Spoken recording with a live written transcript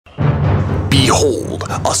told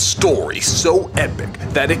a story so epic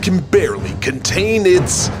that it can barely contain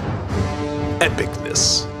its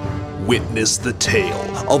epicness. Witness the tale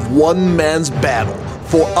of one man's battle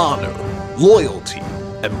for honor, loyalty,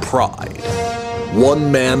 and pride.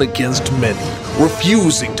 One man against many,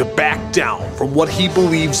 refusing to back down from what he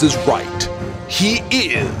believes is right. He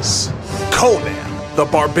is Conan, the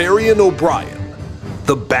Barbarian O'Brien.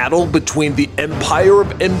 The battle between the Empire of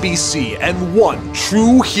NBC and one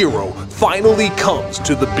true hero finally comes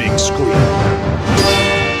to the big screen.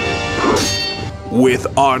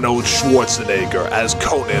 With Arnold Schwarzenegger as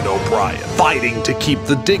Conan O'Brien, fighting to keep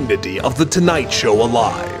the dignity of The Tonight Show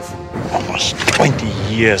alive. Almost 20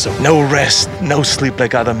 years of no rest, no sleep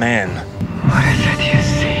like other men. What is it you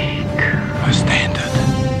seek? A standard.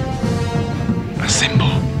 A symbol.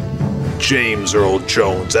 James Earl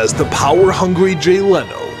Jones as the power-hungry Jay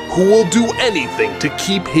Leno, who will do anything to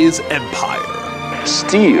keep his empire.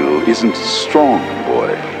 Steel isn't strong,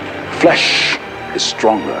 boy. Flesh is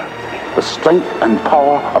stronger. The strength and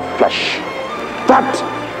power of flesh. That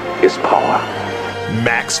is power.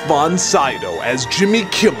 Max von Sydow as Jimmy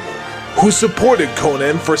Kimmel, who supported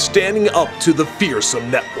Conan for standing up to the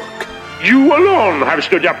fearsome network. You alone have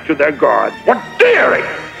stood up to their god. What daring!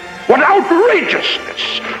 What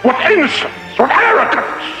outrageousness! What insolence! What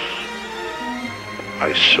arrogance!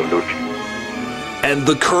 I salute you. And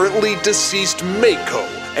the currently deceased Mako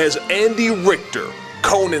as Andy Richter,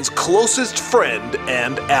 Conan's closest friend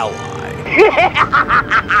and ally.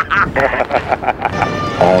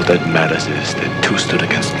 All that matters is that two stood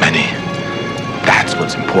against many. That's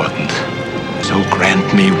what's important. So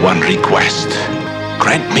grant me one request.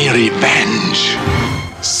 Grant me revenge.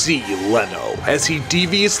 See Leno as he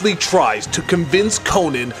deviously tries to convince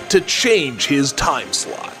Conan to change his time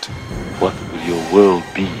slot. What will your world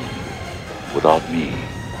be without me?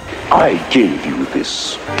 I gave you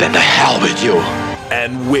this. Then to hell with you.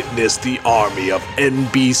 And witness the army of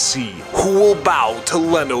NBC, who will bow to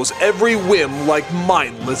Leno's every whim like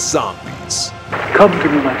mindless zombies. Come to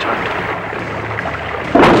me, my child.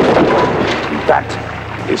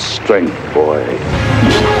 That is strength, boy.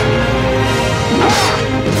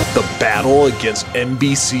 The battle against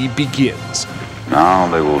NBC begins. Now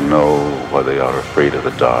they will know why they are afraid of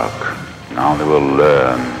the dark. Now they will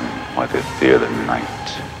learn why they fear the night.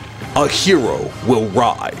 A hero will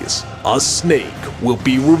rise, a snake will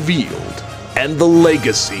be revealed, and the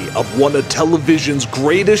legacy of one of television's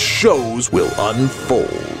greatest shows will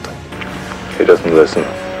unfold. He doesn't listen.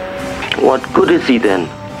 What good is he then?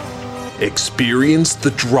 Experience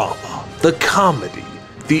the drama, the comedy,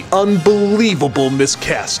 the unbelievable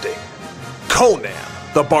miscasting. Conan,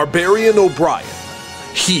 the Barbarian O'Brien.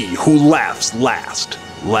 He who laughs last,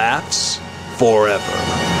 laughs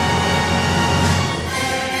forever.